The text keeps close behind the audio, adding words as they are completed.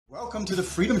Welcome to the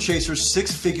Freedom Chasers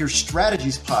Six-Figure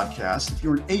Strategies podcast. If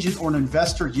you're an agent or an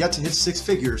investor yet to hit six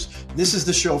figures, this is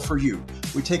the show for you.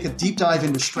 We take a deep dive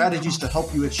into strategies to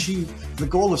help you achieve the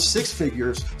goal of six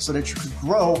figures so that you could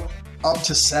grow up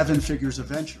to seven figures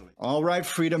eventually. All right,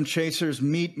 Freedom Chasers,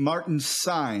 meet Martin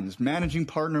Saenz, managing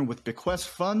partner with Bequest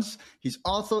Funds. He's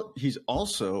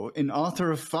also an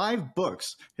author of 5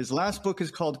 books. His last book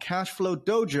is called Cash Flow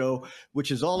Dojo,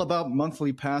 which is all about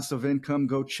monthly passive income.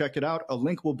 Go check it out. A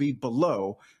link will be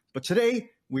below. But today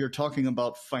we are talking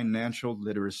about financial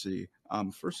literacy.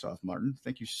 First off, Martin,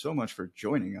 thank you so much for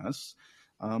joining us.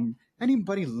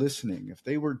 Anybody listening, if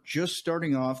they were just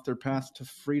starting off their path to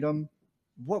freedom,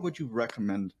 what would you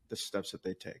recommend the steps that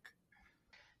they take?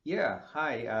 Yeah.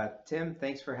 Hi, Tim.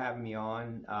 Thanks for having me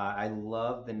on. I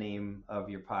love the name of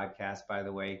your podcast, by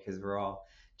the way, because we're all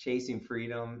chasing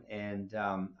freedom, and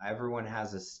everyone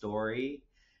has a story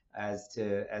as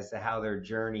to how their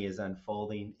journey is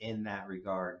unfolding in that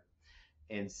regard.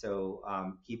 And so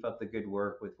keep up the good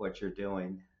work with what you're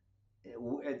doing.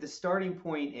 The starting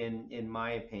point, in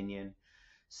my opinion,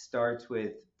 starts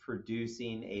with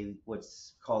producing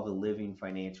what's called a living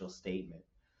financial statement.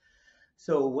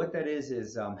 So what that is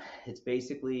it's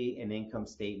basically an income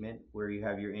statement where you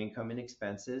have your income and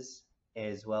expenses,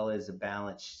 as well as a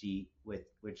balance sheet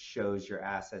which shows your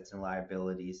assets and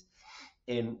liabilities.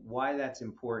 And why that's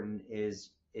important is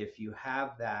if you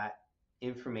have that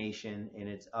information and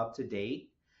it's up to date,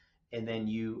 and then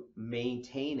you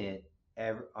maintain it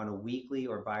on a weekly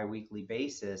or biweekly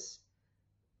basis,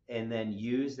 and then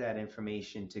use that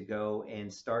information to go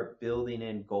and start building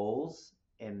in goals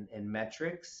and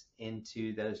metrics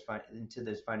into those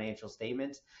financial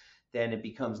statements, then it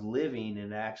becomes living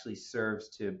and it actually serves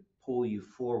to pull you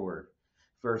forward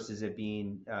versus it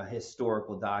being a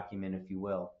historical document, if you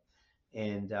will.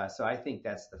 And so I think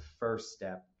that's the first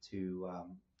step to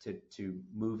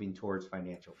moving towards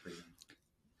financial freedom.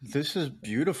 This is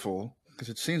beautiful, because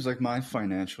it seems like my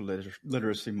financial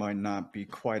literacy might not be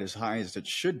quite as high as it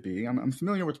should be. I'm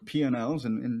familiar with P&Ls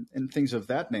and things of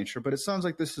that nature, but it sounds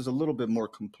like this is a little bit more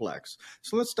complex.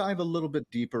 So let's dive a little bit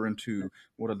deeper into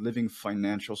what a living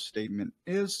financial statement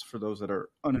is for those that are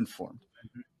uninformed.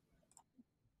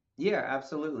 Yeah,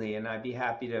 absolutely. And I'd be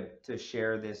happy to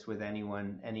share this with any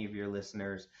of your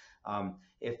listeners,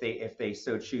 if they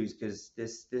so choose, because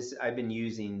this I've been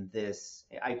using this.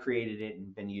 I created it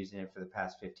and been using it for the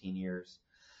past 15 years.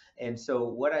 And so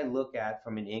what I look at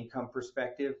from an income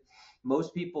perspective,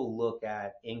 most people look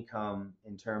at income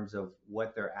in terms of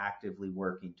what they're actively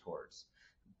working towards.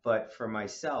 But for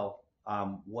myself,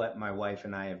 what my wife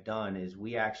and I have done is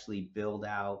we actually build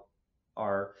out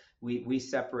we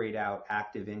separate out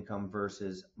active income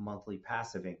versus monthly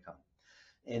passive income.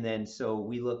 And then so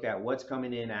we look at what's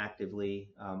coming in actively.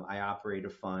 I operate a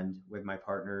fund with my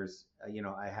partners.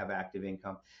 I have active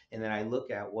income. And then I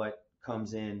look at what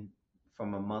comes in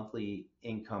from a monthly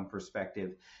income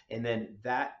perspective. And then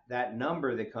that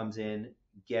number that comes in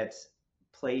gets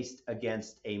placed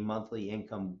against a monthly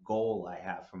income goal I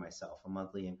have for myself, a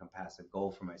monthly income passive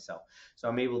goal for myself. So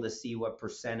I'm able to see what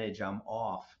percentage I'm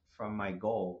off from my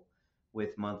goal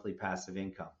with monthly passive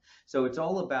income. So it's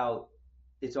all about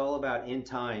in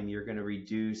time, you're going to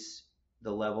reduce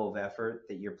the level of effort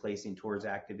that you're placing towards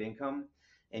active income,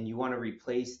 and you want to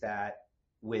replace that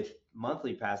with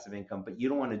monthly passive income, but you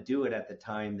don't want to do it at the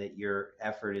time that your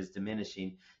effort is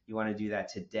diminishing. You want to do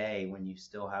that today when you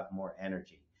still have more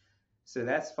energy. So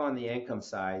that's on the income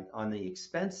side. On the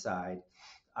expense side,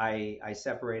 I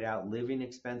separate out living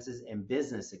expenses and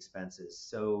business expenses.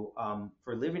 So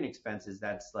for living expenses,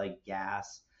 that's like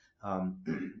gas,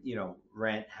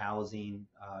 rent, housing,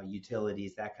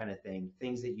 utilities, that kind of thing,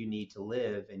 things that you need to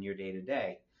live in your day to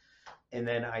day. And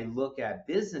then I look at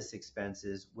business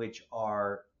expenses, which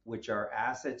are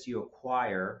assets you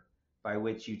acquire by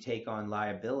which you take on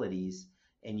liabilities,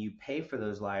 and you pay for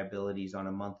those liabilities on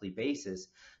a monthly basis.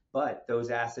 But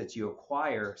those assets you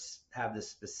acquire have the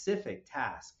specific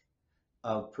task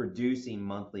of producing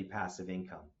monthly passive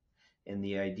income. And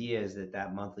the idea is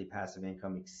that monthly passive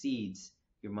income exceeds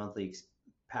your monthly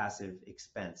passive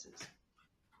expenses,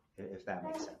 if that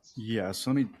makes sense. Yeah,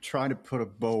 so let me try to put a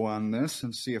bow on this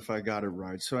and see if I got it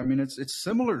right. So, I mean, it's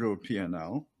similar to a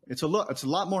P&L. It's a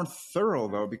lot more thorough,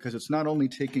 though, because it's not only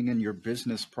taking in your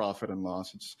business profit and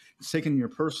loss, it's taking your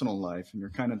personal life, and you're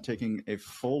kind of taking a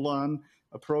full-on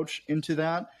approach into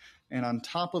that. And on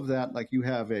top of that, like, you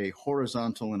have a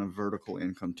horizontal and a vertical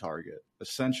income target,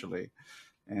 essentially.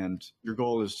 And your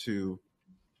goal is to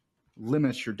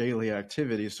limit your daily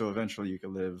activity so eventually you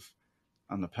can live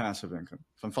on the passive income,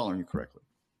 if I'm following you correctly.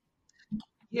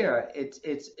 Yeah,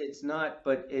 it's not,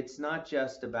 but it's not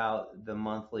just about the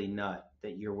monthly nut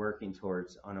that you're working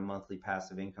towards on a monthly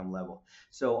passive income level.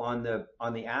 So on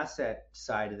the asset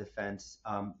side of the fence,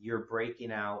 you're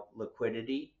breaking out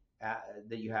liquidity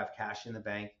that you have cash in the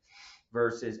bank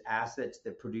versus assets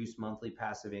that produce monthly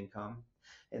passive income.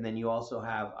 And then I also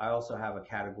have a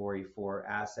category for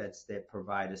assets that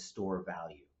provide a store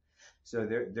value. So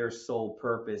their sole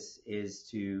purpose is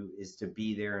to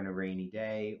be there in a rainy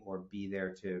day or be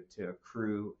there to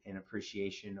accrue an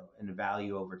appreciation and a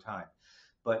value over time.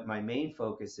 But my main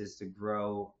focus is to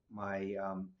grow my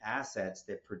assets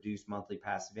that produce monthly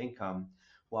passive income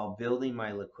while building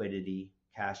my liquidity,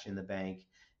 cash in the bank,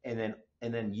 and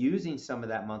then using some of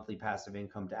that monthly passive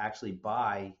income to actually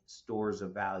buy stores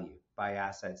of value, buy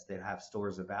assets that have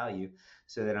stores of value,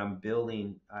 so that I'm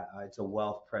building. It's a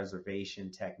wealth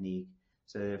preservation technique.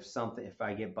 So that if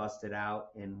I get busted out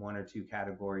in one or two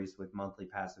categories with monthly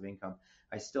passive income,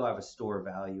 I still have a store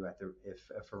value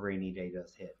if a rainy day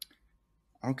does hit.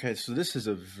 Okay, so this is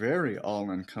a very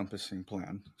all-encompassing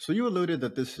plan. So you alluded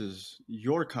that this is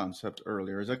your concept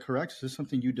earlier. Is that correct? Is this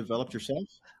something you developed yourself?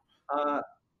 Uh,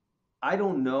 I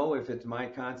don't know if it's my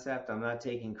concept. I'm not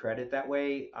taking credit that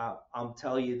way. I'll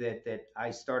tell you that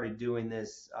I started doing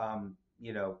this,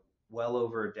 well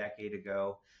over a decade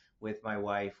ago with my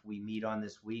wife. We meet on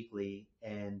this weekly,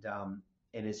 and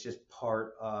it's just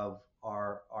part of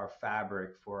our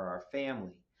fabric for our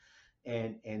family.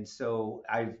 And so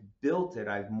I've built it.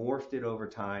 I've morphed it over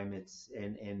time. It's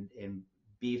and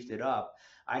beefed it up.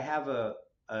 I have a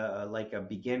like a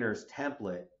beginner's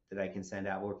template that I can send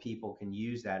out where people can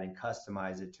use that and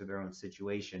customize it to their own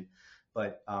situation.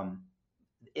 But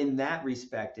in that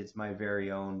respect, it's my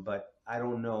very own. But I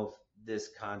don't know if this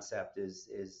concept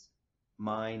is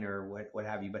mine or what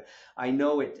have you. But I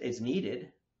know it's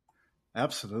needed.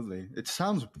 Absolutely. It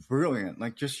sounds brilliant.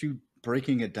 Like just you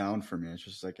breaking it down for me. It's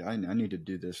just like I need to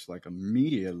do this like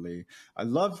immediately. I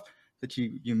love that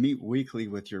you meet weekly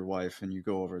with your wife and you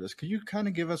go over this. Could you kind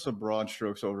of give us a broad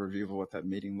strokes overview of what that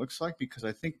meeting looks like? Because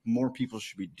I think more people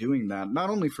should be doing that, not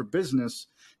only for business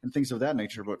and things of that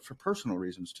nature, but for personal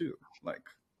reasons too. Like,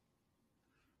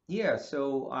 Yeah,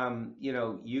 so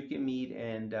you can meet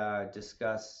and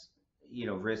discuss,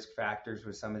 risk factors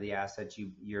with some of the assets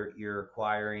you're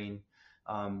acquiring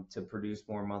to produce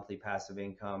more monthly passive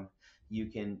income. You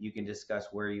can discuss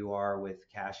where you are with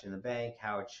cash in the bank,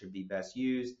 how it should be best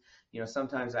used.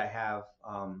 Sometimes I have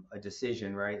a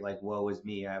decision, right? Like, woe is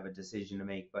me, I have a decision to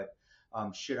make, but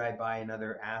should I buy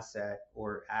another asset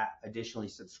or additionally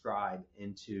subscribe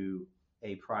into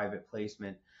a private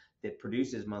placement that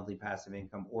produces monthly passive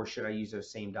income, or should I use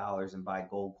those same dollars and buy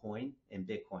gold coin and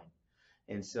Bitcoin?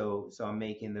 And so I'm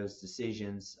making those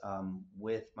decisions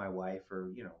with my wife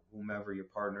or whomever your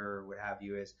partner or what have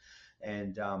you is,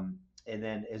 and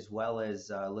then as well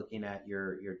as looking at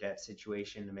your debt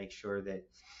situation to make sure that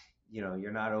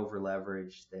you're not over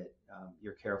leveraged, that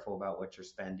you're careful about what you're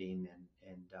spending,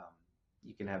 and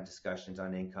you can have discussions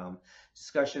on income,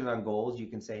 discussions on goals. You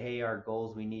can say, hey, our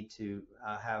goals, we need to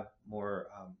have more,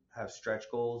 have stretch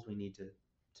goals. We need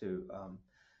to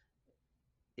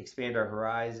expand our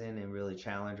horizon and really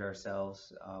challenge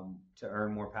ourselves to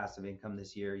earn more passive income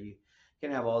this year. You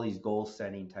can have all these goal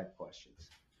setting type questions.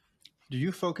 do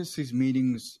you focus these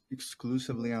meetings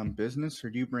exclusively on business or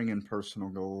do you bring in personal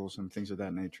goals and things of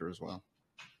that nature as well?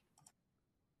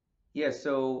 Yeah,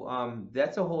 so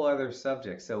that's a whole other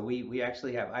subject. So we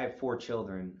actually have I have four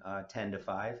children, 10 to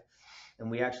 5, and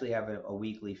we actually have a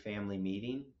weekly family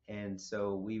meeting. And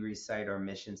so we recite our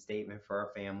mission statement for our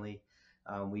family.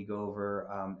 We go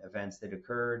over events that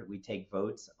occurred. We take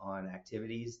votes on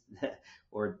activities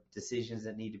or decisions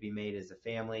that need to be made as a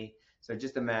family. So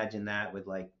just imagine that with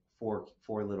like four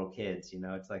little kids.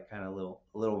 It's like kind of a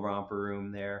little romper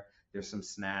room there. There's some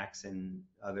snacks and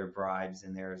other bribes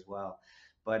in there as well.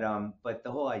 But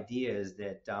the whole idea is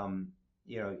that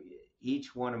you know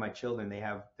each one of my children, they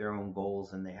have their own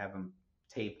goals and they have them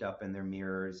taped up in their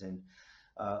mirrors and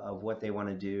of what they want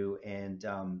to do,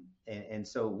 and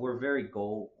so we're very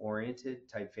goal oriented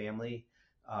type family,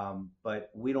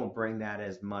 but we don't bring that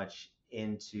as much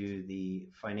into the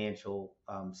financial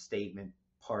statement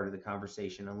part of the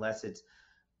conversation unless it's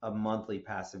a monthly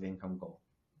passive income goal.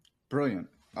 Brilliant.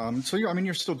 So I mean,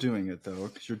 you're still doing it though,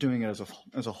 because you're doing it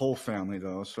as a whole family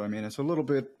though. So I mean, it's a little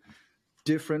bit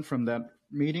different from that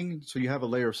meeting. So you have a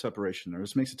layer of separation there.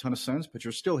 This makes a ton of sense, but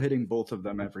you're still hitting both of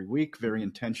them every week very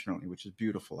intentionally, which is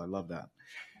beautiful. I love that.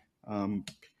 Um,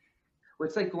 Well,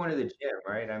 it's like going to the gym,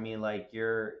 right? I mean, like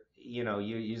you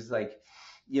use like,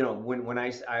 when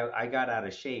I got out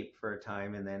of shape for a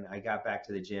time and then I got back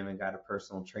to the gym and got a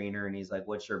personal trainer and he's like,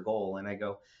 what's your goal? And I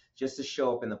go, just to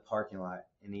show up in the parking lot.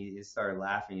 And he started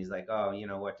laughing. He's like, oh, you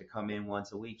know what, to come in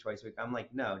once a week, twice a week. I'm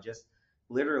like, no, just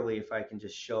literally, if I can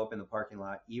just show up in the parking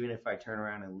lot, even if I turn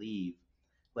around and leave,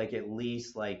 like at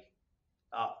least like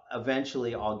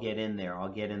eventually I'll get in there.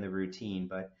 I'll get in the routine,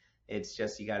 but it's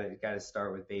just you got to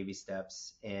start with baby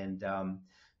steps and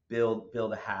build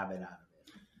a habit out of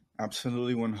it.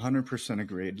 Absolutely, 100%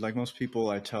 agreed. Like most people,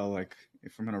 I tell, like,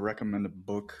 if I'm going to recommend a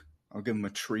book, I'll give them a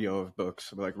trio of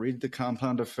books. Like, read The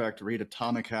Compound Effect, read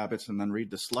Atomic Habits, and then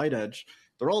read The Slight Edge.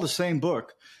 They're all the same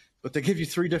book, but they give you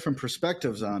three different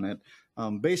perspectives on it.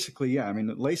 Basically, yeah, I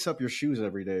mean, lace up your shoes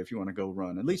every day if you want to go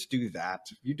run. At least do that.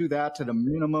 If you do that at a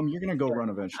minimum, you're going to go run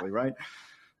eventually, right?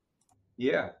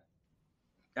 Yeah,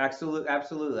 absolutely,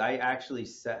 absolutely. I actually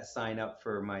sign up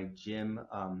for my gym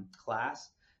class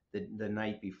the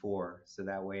night before, so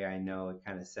that way I know it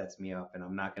kind of sets me up, and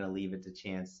I'm not going to leave it to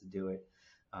chance to do it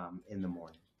in the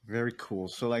morning. Very cool.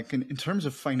 So, like, in terms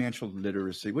of financial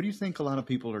literacy, what do you think a lot of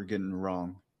people are getting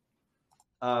wrong?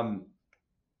 Um,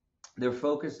 they're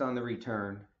focused on the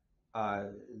return.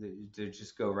 They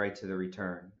just go right to the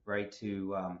return, right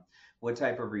to what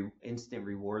type of instant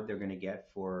reward they're going to get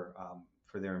for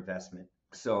their investment.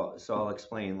 So I'll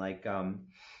explain. Like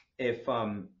if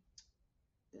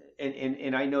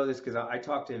and I know this because I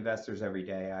talk to investors every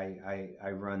day.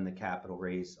 I run the capital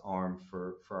raise arm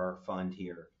for our fund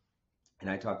here, and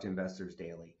I talk to investors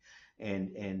daily.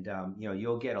 And you know,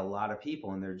 you'll get a lot of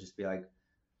people, and they'll just be like,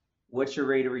 what's your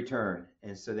rate of return?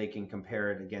 And so they can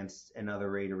compare it against another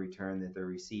rate of return that they're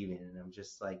receiving. And I'm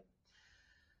just like,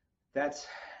 that's,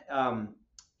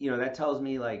 you know, that tells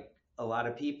me like a lot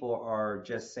of people are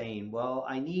just saying, well,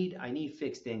 I need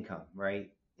fixed income,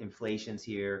 right? Inflation's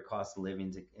here, cost of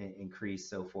living's increased,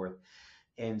 so forth.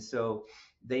 And so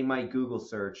they might Google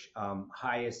search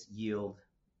highest yield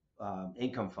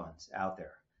income funds out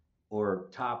there or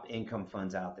top income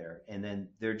funds out there. And then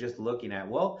they're just looking at,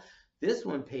 well, this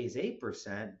one pays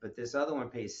 8%, but this other one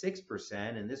pays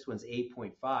 6%, and this one's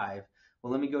 8.5.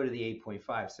 Well, let me go to the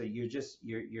 8.5. So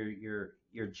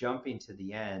you're jumping to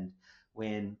the end.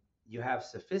 When you have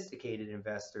sophisticated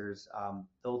investors,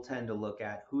 they'll tend to look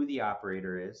at who the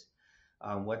operator is,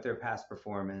 what their past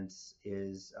performance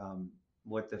is,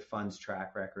 what the fund's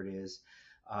track record is.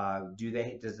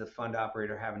 Does the fund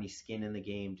operator have any skin in the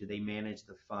game? Do they manage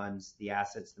the funds, the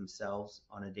assets themselves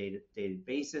on a day-to-day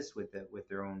basis with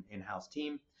their own in-house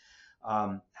team?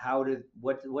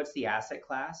 What's the asset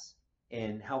class,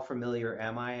 and how familiar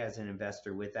am I as an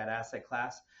investor with that asset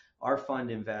class? Our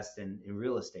fund invests in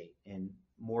real estate, in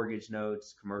mortgage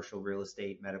notes, commercial real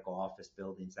estate, medical office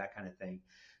buildings, that kind of thing.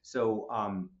 So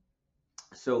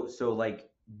like,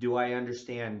 do I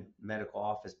understand medical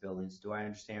office buildings? Do I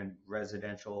understand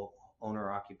residential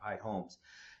owner-occupied homes?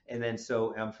 And then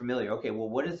so I'm familiar. Okay, well,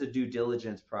 what is the due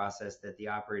diligence process that the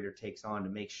operator takes on to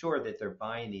make sure that they're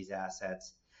buying these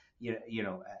assets,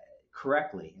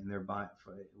 correctly, and they're buying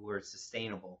where it's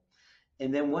sustainable?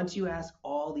 And then once you ask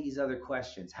all these other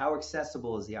questions, how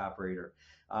accessible is the operator?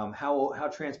 How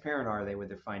transparent are they with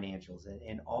their financials?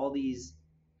 And all these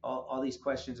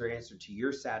questions are answered to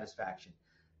your satisfaction.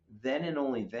 Then and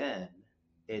only then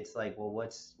it's like, well,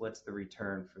 what's the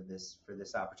return for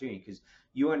this opportunity? Because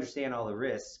you understand all the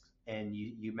risks and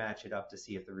you match it up to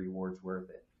see if the reward's worth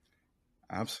it.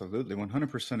 Absolutely,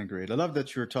 100% agreed. I love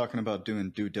that you're talking about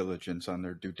doing due diligence on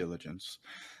their due diligence.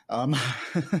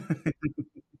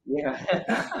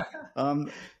 Yeah.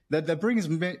 That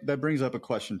brings up a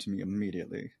question to me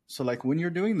immediately. So, like, when you're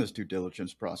doing this due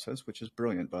diligence process, which is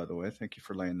brilliant, by the way, thank you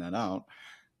for laying that out.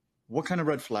 What kind of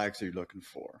red flags are you looking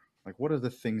for? Like, what are the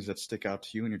things that stick out to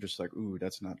you and you're just like, ooh,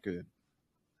 that's not good?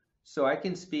 So I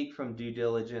can speak from due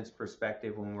diligence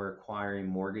perspective when we're acquiring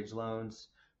mortgage loans,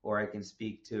 or I can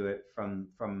speak to it from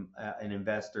an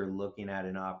investor looking at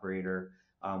an operator.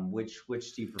 Which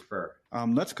do you prefer?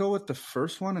 Let's go with the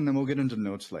first one, and then we'll get into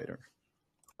notes later.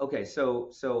 Okay,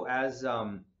 so as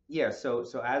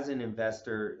as an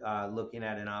investor looking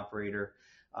at an operator,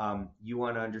 you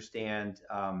want to understand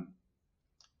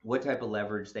what type of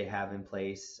leverage they have in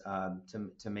place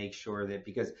to make sure that,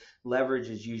 because leverage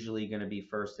is usually going to be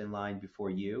first in line before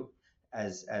you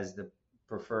as the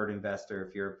preferred investor,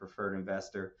 if you're a preferred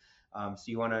investor. So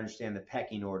you want to understand the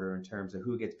pecking order in terms of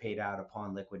who gets paid out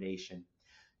upon liquidation.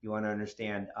 You want to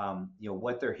understand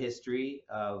what their history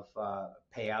of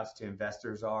payouts to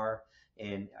investors are,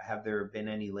 and have there been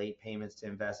any late payments to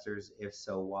investors? If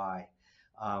so, why?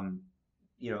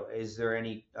 Is there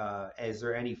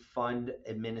any fund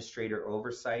administrator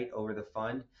oversight over the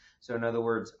fund? So in other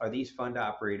words, are these fund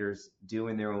operators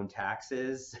doing their own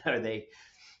taxes? Are they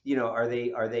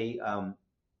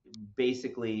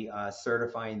basically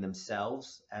certifying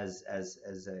themselves as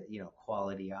a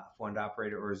quality fund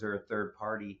operator, or is there a third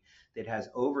party that has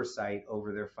oversight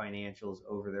over their financials,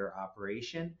 over their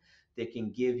operation, that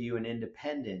can give you an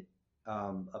independent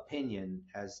opinion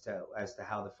as to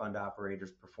how the fund operator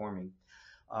is performing.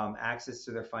 Access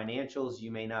to their financials,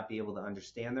 you may not be able to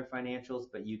understand their financials,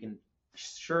 but you can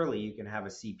have a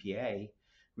CPA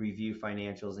review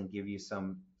financials and give you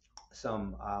some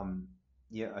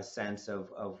a sense of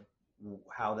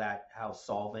how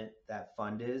solvent that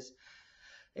fund is.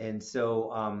 And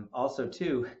so also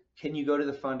too, can you go to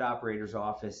the fund operator's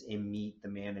office and meet the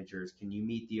managers? Can you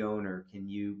meet the owner? Can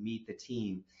you meet the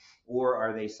team? Or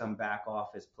are they some back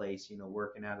office place,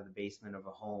 working out of the basement of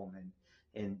a home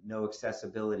and no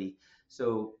accessibility?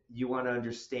 So you want to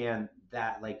understand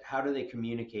that, like, how do they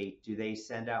communicate? Do they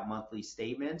send out monthly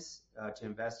statements to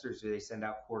investors? Do they send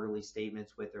out quarterly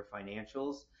statements with their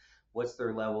financials? What's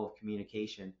their level of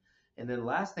communication? And then the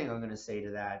last thing I'm going to say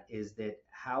to that is that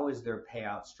how is their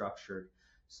payout structured?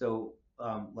 So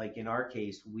like in our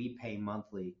case, we pay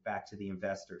monthly back to the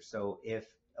investor. So if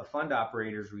a fund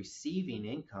operator is receiving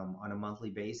income on a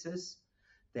monthly basis,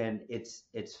 then it's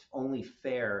only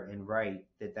fair and right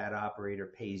that that operator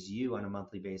pays you on a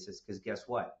monthly basis, because guess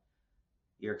what?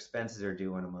 Your expenses are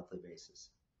due on a monthly basis.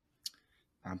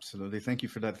 Absolutely. Thank you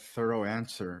for that thorough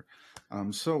answer.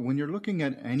 So when you're looking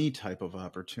at any type of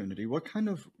opportunity, what kind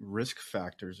of risk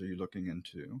factors are you looking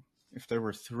into? If there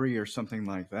were three or something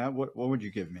like that, what would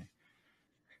you give me?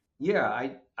 Yeah,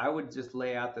 I would just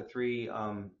lay out the three.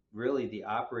 Really, the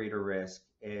operator risk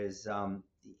is,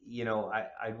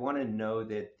 I'd want to know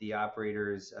that the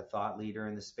operator is a thought leader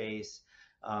in the space,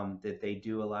 that they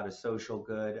do a lot of social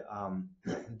good,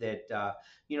 that,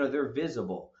 they're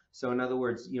visible. So in other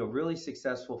words, really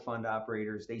successful fund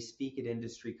operators, they speak at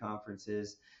industry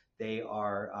conferences. They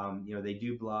are, they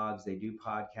do blogs, they do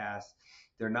podcasts.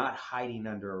 They're not hiding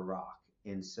under a rock.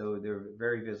 And so they're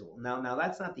very visible. Now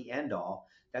that's not the end all.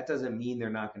 That doesn't mean they're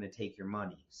not going to take your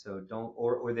money. So don't,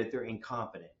 or that they're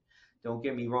incompetent. Don't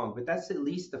get me wrong, but that's at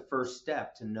least the first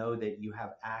step to know that you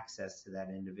have access to that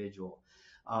individual.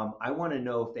 I want to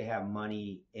know if they have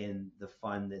money in the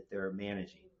fund that they're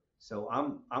managing. So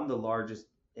I'm the largest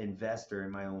investor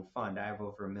in my own fund. I have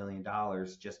over $1 million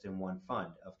just in one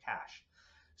fund of cash.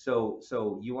 So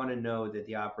you want to know that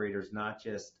the operator is not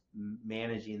just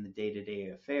managing the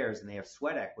day-to-day affairs, and they have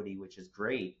sweat equity, which is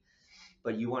great,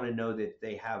 but you want to know that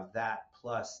they have that,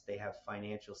 plus they have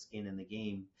financial skin in the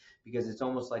game, because it's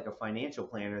almost like a financial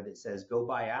planner that says, go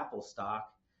buy Apple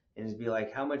stock, and it'd be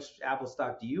like, how much Apple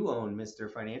stock do you own, Mr.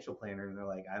 Financial Planner? And they're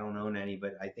like, I don't own any,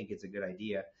 but I think it's a good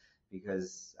idea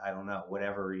because I don't know,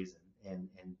 whatever reason. And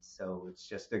so it's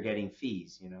just, they're getting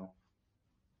fees,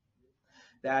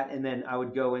 that. And then I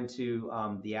would go into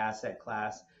the asset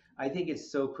class. I think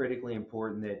it's so critically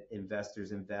important that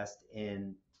investors invest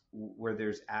in where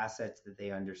there's assets that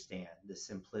they understand, the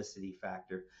simplicity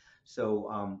factor.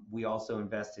 So we also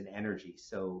invest in energy.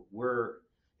 So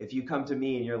if you come to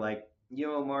me and you're like,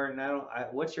 Martin,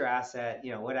 what's your asset?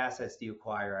 What assets do you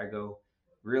acquire? I go,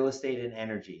 real estate and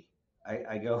energy.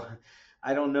 I go,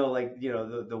 I don't know, like,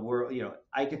 the world,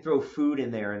 I could throw food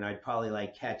in there and I'd probably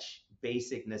like catch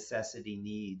basic necessity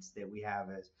needs that we have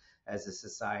as a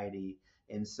society.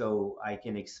 And so I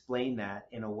can explain that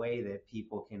in a way that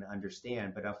people can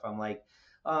understand. But if I'm like,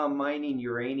 mining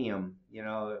uranium,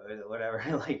 whatever,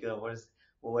 like,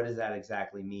 what does that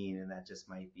exactly mean? And that just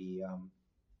might be,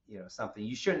 something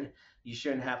you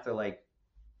shouldn't have to like,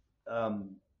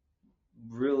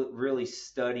 really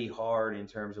study hard in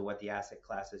terms of what the asset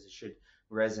class is. It should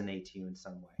resonate to you in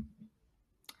some way.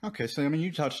 Okay, so I mean,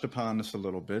 you touched upon this a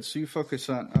little bit. So you focus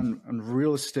on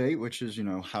real estate, which is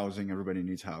housing. Everybody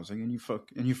needs housing, and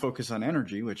you focus on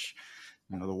energy, which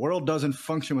the world doesn't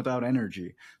function without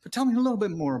energy. But tell me a little bit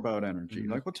more about energy.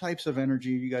 Mm-hmm. Like, what types of energy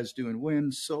you guys do in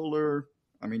wind, solar?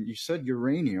 I mean, you said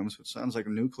uranium, so it sounds like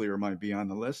nuclear might be on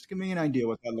the list. Give me an idea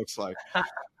what that looks like.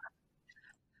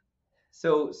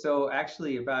 So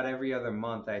actually, about every other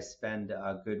month, I spend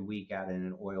a good week out in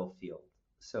an oil field.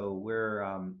 So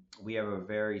we have a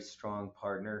very strong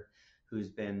partner who's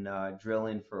been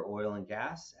drilling for oil and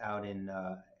gas out in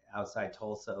outside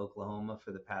Tulsa, Oklahoma,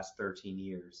 for the past 13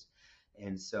 years.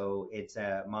 And so it's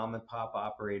a mom and pop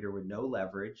operator with no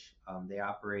leverage. They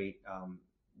operate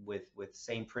with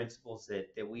same principles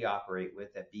that we operate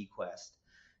with at BQuest.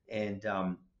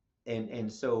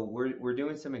 And so we're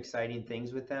doing some exciting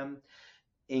things with them,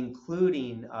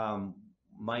 including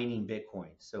mining Bitcoin.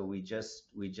 So we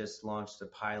just launched a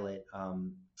pilot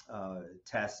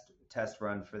test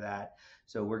run for that.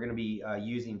 So we're going to be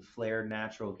using flared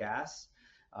natural gas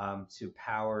to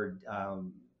power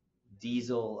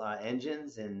diesel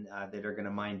engines and that are going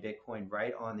to mine Bitcoin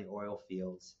right on the oil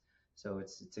fields. So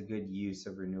it's a good use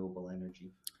of renewable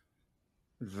energy.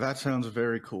 That sounds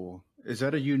very cool. Is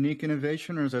that a unique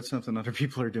innovation, or is that something other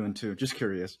people are doing too? Just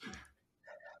curious.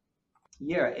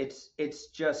 Yeah, it's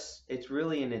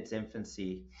really in its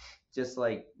infancy, just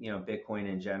like Bitcoin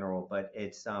in general. But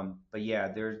yeah,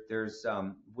 there's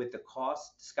with the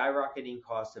skyrocketing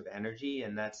cost of energy,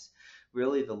 and that's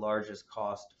really the largest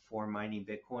cost for mining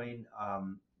Bitcoin.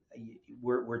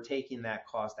 We're taking that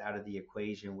cost out of the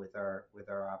equation with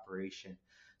our operation,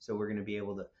 so we're going to be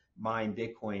able to mine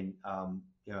Bitcoin,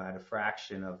 at a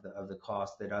fraction of the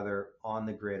cost that other on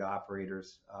the grid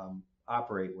operators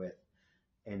operate with.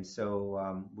 And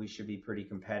so we should be pretty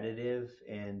competitive,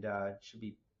 and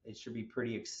it should be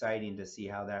pretty exciting to see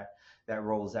how that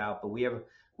rolls out. But we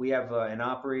have an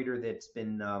operator that's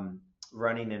been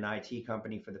running an IT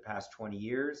company for the past 20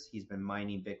 years. He's been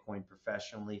mining Bitcoin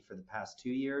professionally for the past 2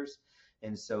 years,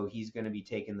 and so he's going to be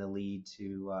taking the lead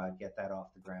to get that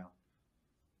off the ground.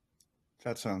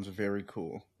 That sounds very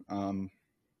cool.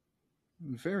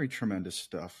 Very tremendous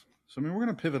stuff. So, I mean, we're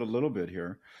going to pivot a little bit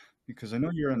here because I know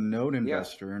you're a node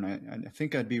investor, and I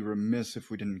think I'd be remiss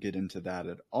if we didn't get into that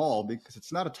at all, because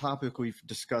it's not a topic we've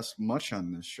discussed much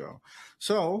on this show.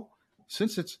 So,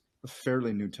 since it's a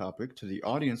fairly new topic to the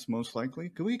audience, most likely,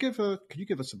 could you give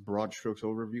us a broad strokes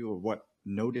overview of what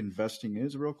node investing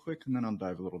is real quick, and then I'll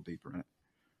dive a little deeper in it.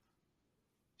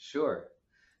 Sure.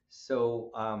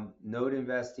 So node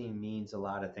investing means a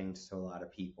lot of things to a lot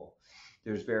of people.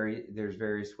 There's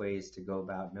various ways to go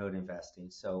about node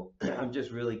investing. So I'm just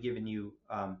really giving you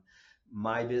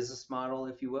my business model,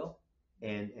 if you will,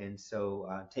 and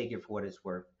so take it for what it's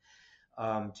worth.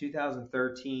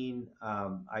 2013,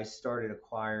 I started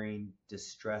acquiring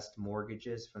distressed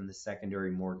mortgages from the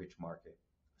secondary mortgage market.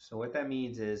 So what that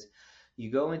means is you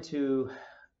go into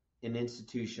an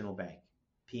institutional bank,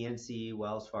 PNC,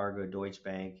 Wells Fargo, Deutsche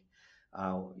Bank,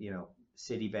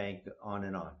 Citibank, on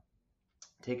and on.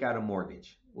 Take out a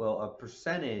mortgage. Well, a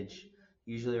percentage,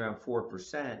 usually around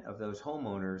 4% of those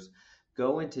homeowners,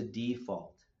 go into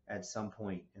default at some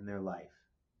point in their life.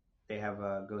 They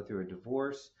go through a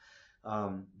divorce,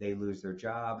 they lose their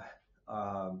job,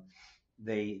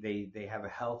 they have a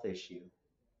health issue,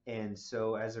 and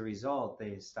so as a result,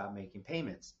 they stop making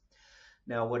payments.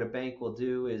 Now, what a bank will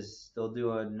do is they'll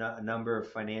do a number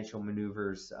of financial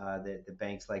maneuvers that the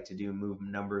banks like to do, move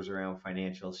numbers around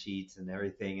financial sheets and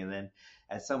everything. And then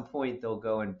at some point, they'll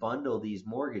go and bundle these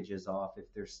mortgages off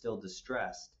if they're still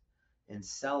distressed and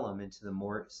sell them into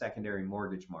the secondary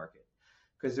mortgage market,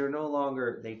 because they can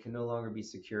no longer be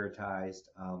securitized.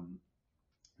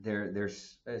 They're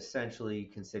essentially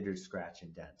considered scratch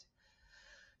and dent.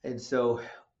 And so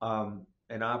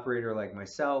an operator like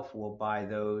myself will buy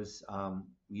those.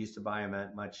 We used to buy them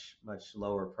at much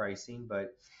lower pricing,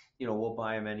 but we'll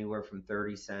buy them anywhere from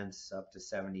 30 cents up to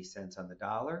 70 cents on the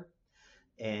dollar.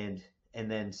 And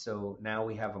then so now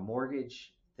we have a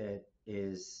mortgage that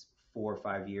is 4 or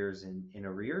 5 years in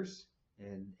arrears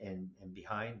and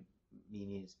behind,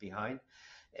 meaning it's behind.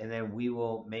 And then we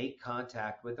will make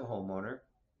contact with the homeowner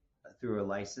through a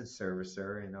licensed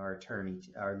servicer and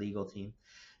our legal team.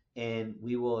 And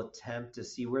we will attempt to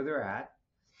see where they're at,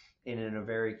 and in a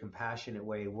very compassionate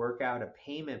way, work out a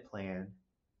payment plan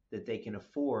that they can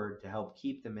afford to help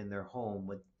keep them in their home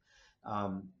with,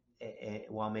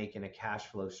 while making a cash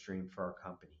flow stream for our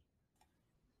company.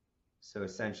 So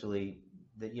essentially,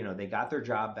 they got their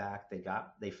job back,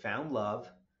 they found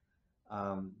love,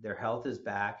 their health is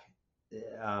back,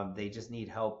 they just need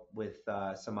help with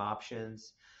some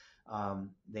options.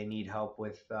 They need help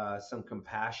with some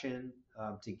compassion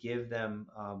to give them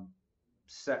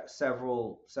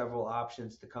several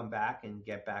options to come back and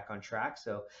get back on track,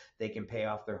 so they can pay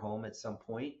off their home at some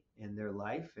point in their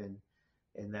life, and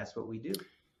that's what we do.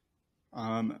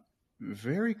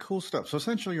 Very cool stuff. So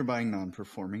essentially, you're buying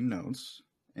non-performing notes,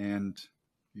 and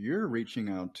you're reaching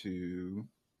out to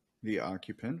the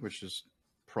occupant, which is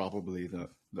probably the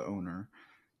owner.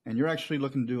 And you're actually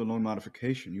looking to do a loan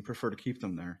modification. You prefer to keep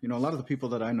them there. A lot of the people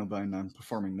that I know buying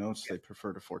non-performing notes, they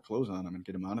prefer to foreclose on them and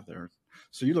get them out of there.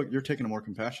 So you're taking a more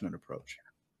compassionate approach.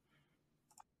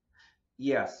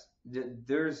 Yes,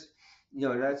 there's,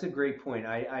 that's a great point.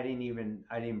 I didn't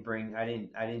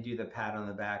do the pat on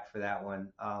the back for that one.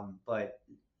 But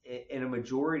in a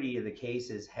majority of the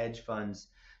cases, hedge funds,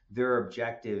 their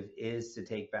objective is to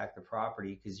take back the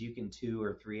property because you can 2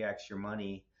 or 3x your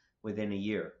money within a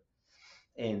year.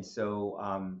 And so,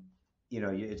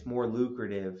 it's more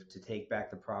lucrative to take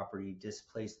back the property,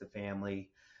 displace the family,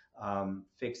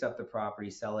 fix up the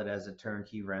property, sell it as a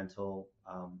turnkey rental,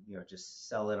 just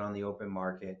sell it on the open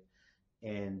market,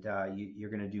 and you're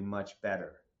going to do much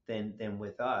better than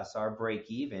with us. Our break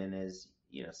even is,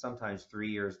 sometimes 3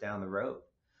 years down the road.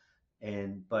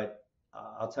 But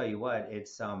I'll tell you what,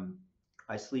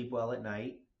 I sleep well at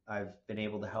night. I've been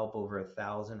able to help over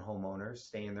 1,000 homeowners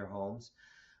stay in their homes.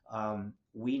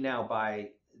 We now buy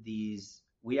these.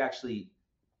 We actually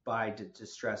buy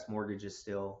distressed mortgages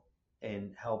still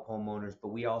and help homeowners, but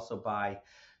we also buy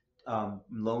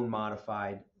loan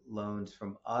modified loans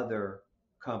from other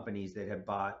companies that have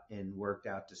bought and worked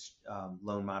out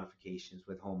loan modifications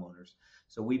with homeowners.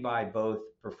 So we buy both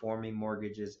performing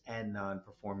mortgages and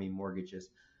non-performing mortgages.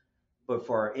 But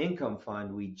for our income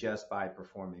fund, we just buy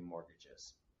performing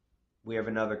mortgages. We have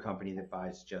another company that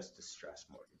buys just distressed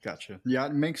mortgages. Gotcha. Yeah,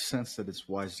 it makes sense that it's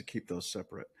wise to keep those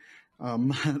separate.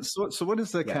 So what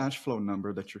is the Yes. cash flow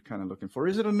number that you're kind of looking for?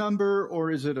 Is it a number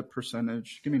or is it a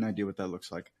percentage? Give me an idea what that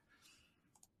looks like.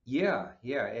 Yeah.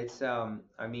 It's, so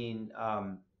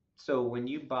when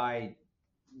you buy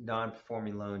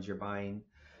non-performing loans, you're buying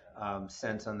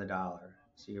cents on the dollar.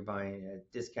 So you're buying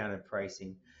at discounted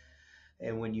pricing.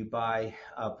 And when you buy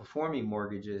performing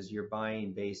mortgages, you're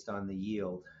buying based on the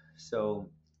yield. So,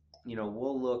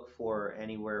 we'll look for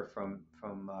anywhere from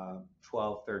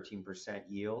 12, 13%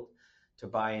 yield to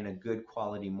buy in a good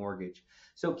quality mortgage.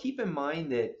 So keep in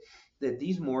mind that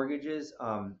these mortgages,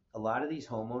 a lot of these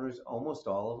homeowners, almost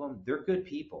all of them, they're good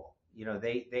people.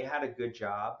 They had a good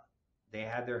job, they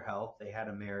had their health, they had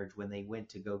a marriage when they went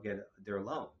to go get their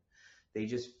loan. They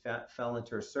just fell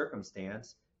into a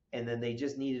circumstance, and then they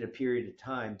just needed a period of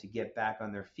time to get back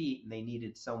on their feet, and they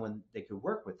needed someone that could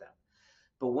work with them.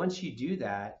 But once you do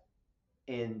that,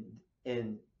 and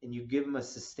you give them a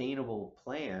sustainable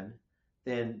plan,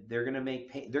 then they're going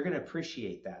to they're going to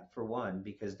appreciate that, for one,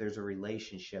 because there's a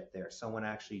relationship there. Someone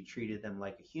actually treated them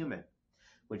like a human,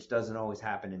 which doesn't always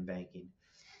happen in banking.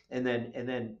 And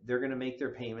then they're going to make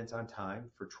their payments on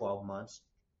time for 12 months,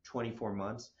 24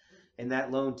 months, and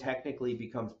that loan technically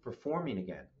becomes performing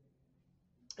again.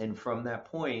 And from that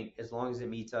point, as long as it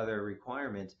meets other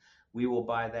requirements, we will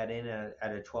buy that in at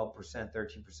a 12%,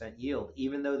 13% yield,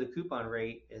 even though the coupon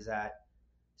rate is at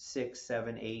 6,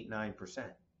 7, 8, 9%.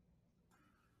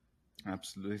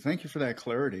 Absolutely. Thank you for that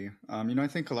clarity. I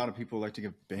think a lot of people like to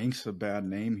give banks a bad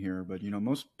name here, but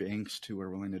most banks too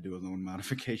are willing to do a loan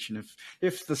modification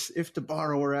if the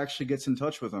borrower actually gets in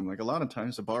touch with them. Like a lot of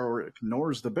times the borrower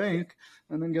ignores the bank,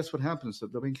 and then guess what happens?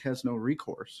 The bank has no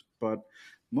recourse. But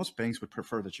most banks would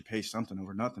prefer that you pay something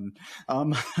over nothing.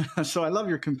 So I love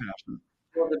your compassion.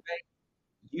 Well, the bank,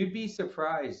 you'd be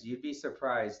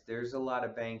surprised. There's a lot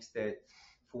of banks that,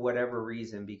 for whatever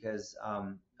reason, because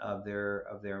of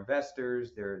their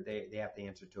investors, they have to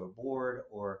answer to a board,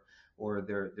 or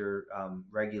their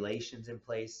regulations in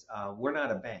place. We're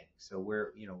not a bank, so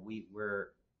we're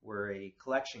a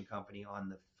collection company on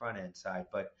the front end side,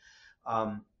 but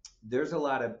there's a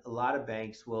lot of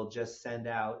banks will just send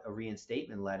out a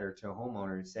reinstatement letter to a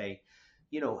homeowner and say,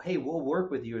 hey, we'll work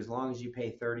with you as long as you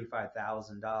pay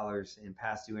 $35,000 in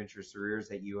past due interest arrears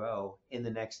that you owe in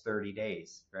the next 30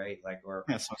 days, right?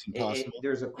 That's impossible.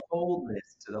 There's a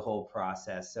coldness to the whole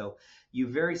process. So you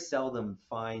very seldom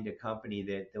find a company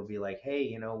that they'll be like,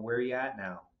 hey, where are you at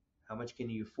now? How much can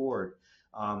you afford?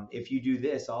 If you do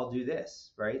this, I'll do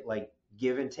this, right? Like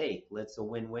give and take. Let's a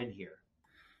win-win here.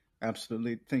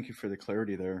 Absolutely. Thank you for the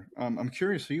clarity there. I'm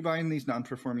curious, are you buying these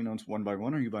non-performing loans one by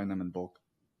one, or are you buying them in bulk?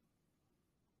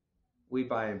 We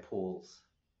buy in pools.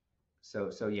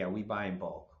 So yeah, we buy in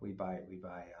bulk. We buy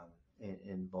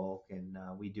in bulk, and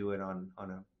we do it on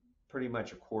a pretty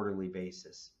much a quarterly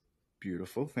basis.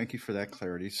 Beautiful. Thank you for that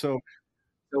clarity. So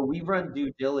we run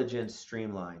due diligence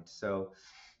streamlined. So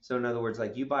in other words,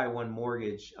 like you buy one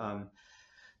mortgage,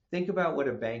 think about what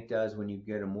a bank does when you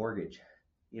get a mortgage.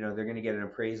 They're going to get an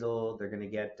appraisal. They're going to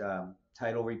get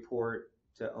title report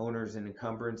to owners and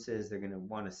encumbrances. They're going to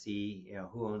want to see,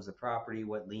 who owns the property,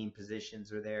 what lien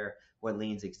positions are there, what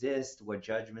liens exist, what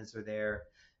judgments are there,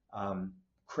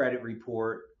 credit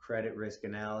report, credit risk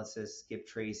analysis, skip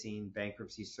tracing,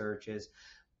 bankruptcy searches,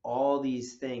 all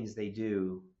these things they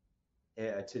do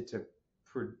to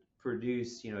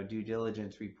produce, due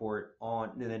diligence report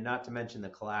on, and then not to mention the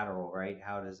collateral, right?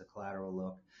 How does the collateral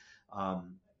look?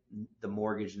 The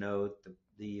mortgage note,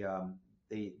 the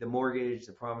mortgage,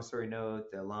 the promissory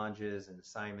note, the allonges and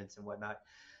assignments and whatnot.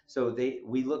 So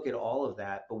we look at all of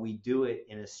that, but we do it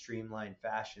in a streamlined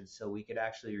fashion. So we could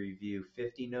actually review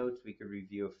 50 notes. We could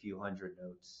review a few hundred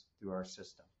notes through our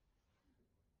system.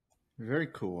 Very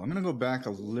cool. I'm going to go back a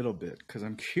little bit because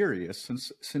I'm curious,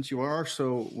 since you are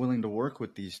so willing to work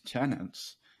with these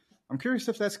tenants, I'm curious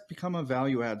if that's become a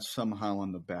value add somehow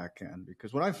on the back end,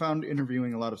 because what I found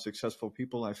interviewing a lot of successful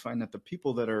people, I find that the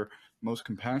people that are most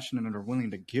compassionate and are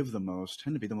willing to give the most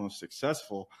tend to be the most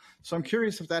successful. So I'm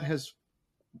curious if that has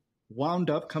wound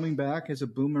up coming back as a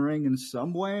boomerang in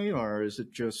some way, or is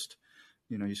it just,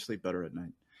 you sleep better at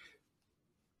night?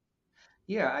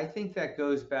 Yeah, I think that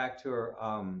goes back to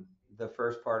the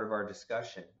first part of our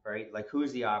discussion, right? Like,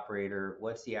 who's the operator?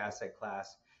 What's the asset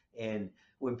class? And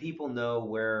when people know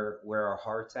where our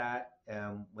heart's at,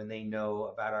 when they know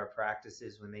about our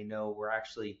practices, when they know we're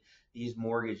actually, these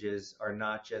mortgages are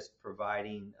not just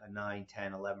providing a 9,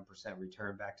 10, 11%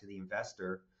 return back to the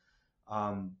investor,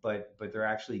 but they're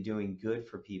actually doing good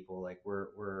for people. Like,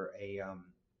 we're a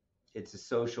it's a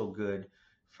social good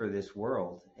for this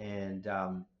world. And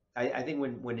I think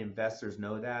when investors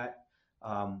know that,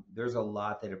 there's a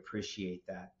lot that appreciate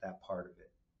that part of it.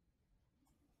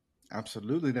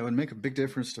 Absolutely. That would make a big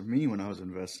difference to me when I was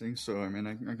investing. So, I mean,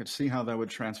 I could see how that would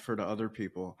transfer to other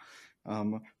people.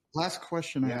 Um, Last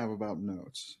question I Yeah. have about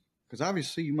notes, because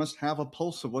obviously you must have a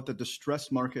pulse of what the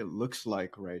distressed market looks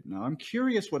like right now. I'm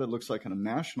curious what it looks like on a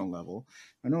national level.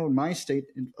 I know in my state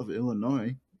of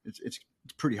Illinois, it's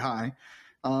pretty high.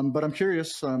 But I'm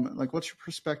curious, like, what's your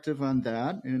perspective on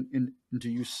that? And do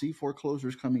you see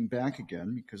foreclosures coming back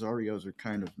again? Because REOs are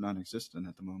kind of non-existent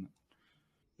at the moment.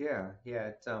 Yeah,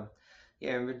 it's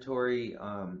yeah, inventory,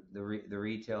 the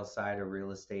retail side of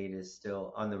real estate is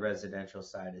still, on the residential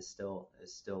side, is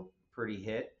still pretty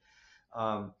hit.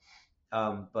 Um,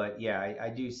 but yeah, I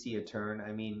do see a turn.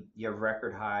 I mean, you have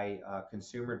record high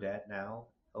consumer debt now,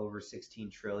 over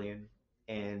 16 trillion,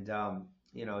 and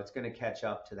it's going to catch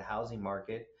up to the housing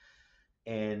market,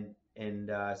 and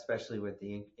especially with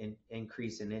the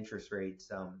increase in interest rates,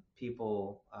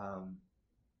 people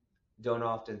don't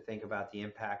often think about the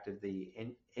impact of the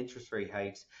interest rate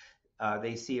hikes.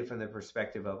 They see it from the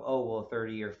perspective of, oh, well,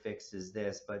 30-year fix is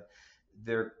this, but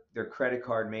their credit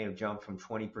card may have jumped from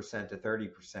 20% to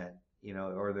 30%,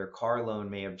 or their car loan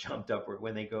may have jumped up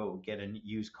when they go get a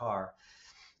used car.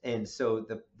 And so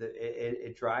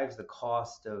it drives the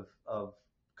cost of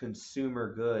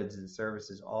consumer goods and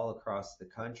services all across the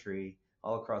country,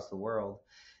 all across the world.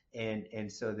 And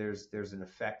so there's an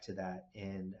effect to that.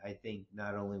 And I think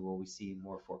not only will we see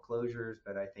more foreclosures,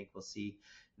 but I think we'll see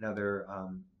another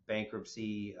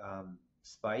bankruptcy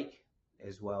spike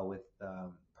as well, with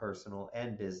personal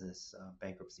and business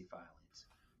bankruptcy filings.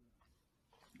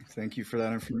 Thank you for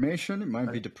that information. It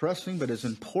might be depressing, but it's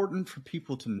important for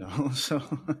people to know. So,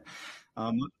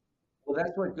 um, Well,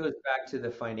 that's what goes back to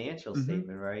the financial mhm.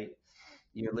 statement, right?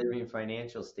 Your living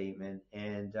financial statement,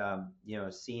 and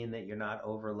seeing that you're not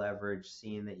over leveraged,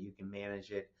 seeing that you can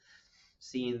manage it,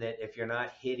 seeing that if you're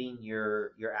not hitting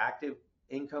your active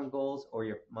income goals or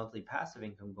your monthly passive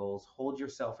income goals, hold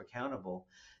yourself accountable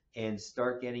and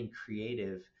start getting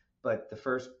creative. But the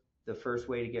first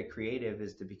way to get creative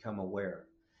is to become aware.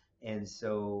 And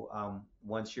so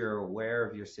once you're aware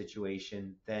of your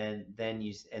situation, then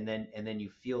you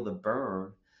feel the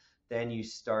burn, then you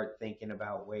start thinking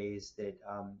about ways that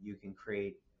you can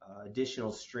create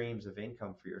additional streams of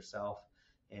income for yourself,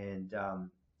 and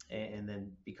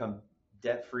then become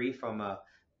debt free from a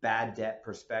bad debt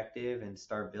perspective, and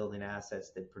start building assets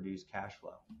that produce cash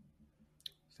flow.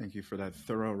 Thank you for that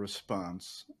thorough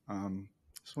response.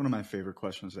 It's one of my favorite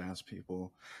questions to ask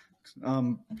people.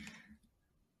 Um,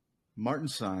 Martin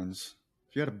Saenz,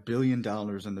 if you had $1 billion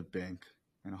in the bank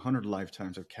and 100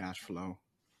 lifetimes of cash flow,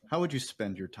 how would you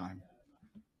spend your time?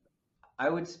 I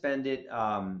would spend it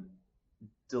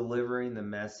delivering the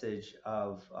message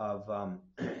of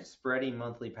spreading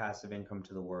monthly passive income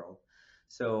to the world.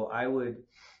 So I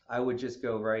would just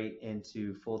go right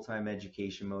into full-time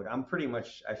education mode.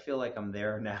 I feel like I'm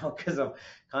there now because I'm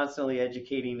constantly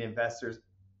educating investors.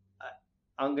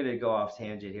 I'm going to go off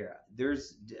tangent here.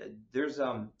 There's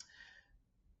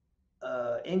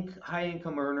high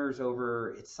income earners,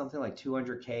 over, it's something like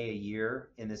 200K a year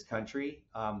in this country.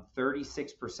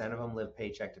 36% of them live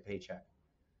paycheck to paycheck.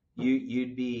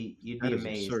 You'd be That is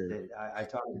amazed absurd. that I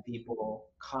talk to people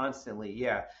constantly,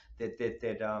 yeah, that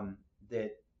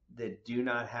that do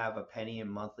not have a penny in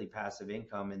monthly passive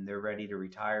income, and they're ready to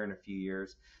retire in a few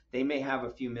years. They may have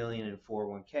a few million in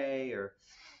 401k,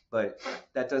 but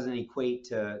that doesn't equate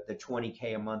to the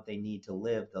 20K a month they need to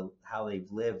live how they've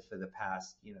lived for the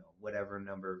past, whatever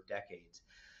number of decades.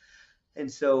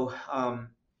 And so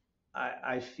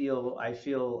I feel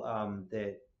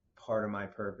that part of my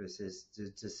purpose is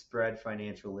to spread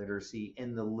financial literacy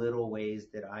in the little ways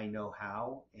that I know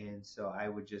how, and so I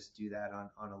would just do that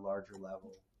on a larger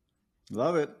level.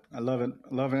 Love it. I love it.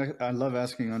 I love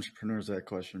asking entrepreneurs that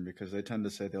question because they tend to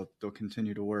say they'll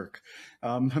continue to work,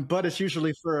 but it's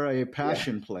usually for a Yeah.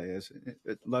 passion play,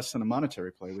 less than a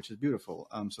monetary play, which is beautiful.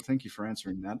 So thank you for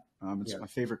answering that. It's Yeah. my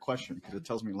favorite question because it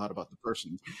tells me a lot about the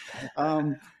person.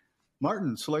 Um,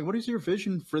 Martin, so like, what is your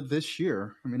vision for this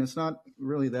year? I mean, it's not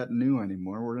really that new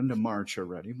anymore. We're into March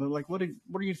already, but like, what do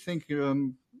you think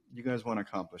you guys want to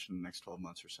accomplish in the next 12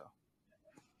 months or so?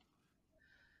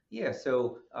 Yeah,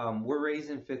 so we're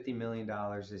raising $50 million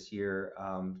this year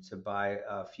to buy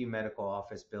a few medical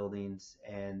office buildings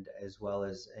and as well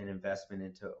as an investment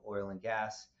into oil and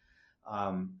gas.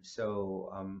 I'm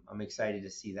excited to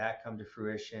see that come to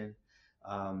fruition.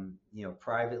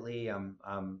 Privately,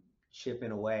 I'm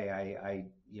chipping away.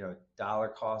 Dollar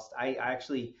cost. I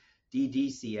actually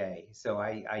DDCA, so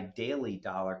I daily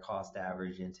dollar cost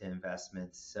average into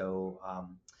investments. So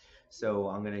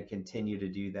I'm going to continue to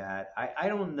do that. I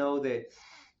don't know that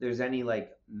there's any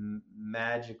like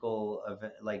magical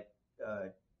event, like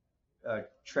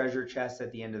treasure chest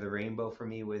at the end of the rainbow for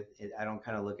me with it. I don't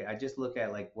kind of I just look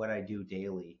at like what I do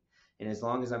daily. And as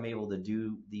long as I'm able to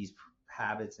do these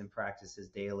habits and practices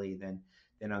daily, then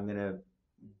I'm going to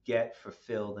get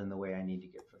fulfilled in the way I need to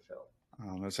get fulfilled.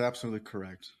 That's absolutely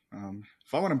correct.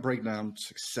 If I want to break down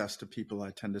success to people, I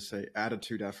tend to say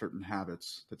attitude, effort, and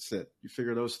habits. That's it. You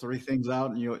figure those three things out,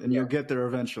 and you'll get there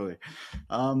eventually.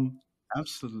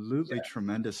 Absolutely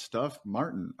tremendous stuff,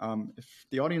 Martin. If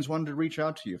the audience wanted to reach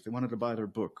out to you, if they wanted to buy their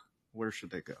book, where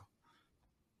should they go?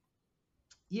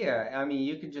 Yeah, I mean,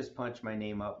 you can just punch my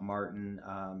name up, Martin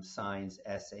Saenz,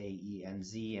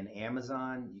 Saenz, in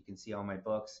Amazon. You can see all my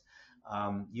books.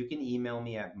 You can email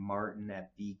me at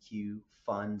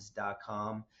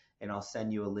martin@bqfunds.com, and I'll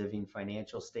send you a living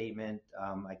financial statement.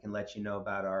 I can let you know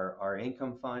about our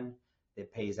income fund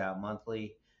that pays out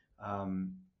monthly. I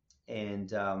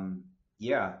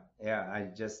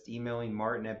just emailing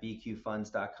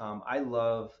martin@bqfunds.com. I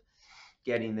love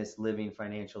getting this living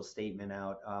financial statement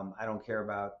out. I don't care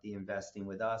about the investing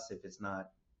with us if it's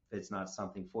not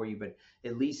something for you, but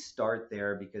at least start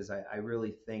there because I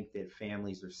really think that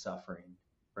families are suffering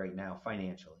right now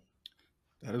financially.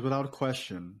 That is without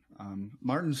question.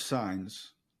 Martin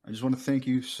Saenz, I just want to thank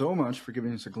you so much for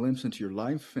giving us a glimpse into your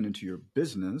life and into your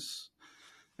business.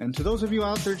 And to those of you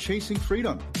out there chasing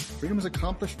freedom, freedom is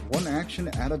accomplished one action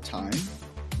at a time.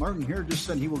 Martin here just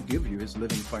said he will give you his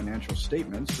living financial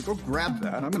statement. So go grab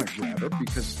that. I'm going to grab it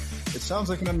because it sounds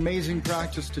like an amazing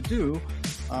practice to do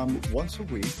once a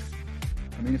week.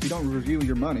 I mean, if you don't review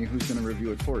your money, who's going to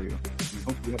review it for you? I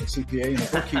hope you have a CPA and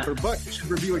a bookkeeper, but you should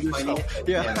review it yourself.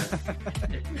 Yeah.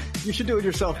 You should do it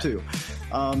yourself too.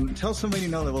 Tell somebody you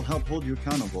know that will help hold you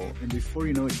accountable. And before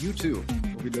you know it, you too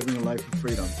will be living a life of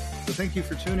freedom. So thank you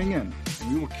for tuning in,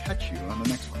 and we will catch you on the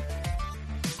next one.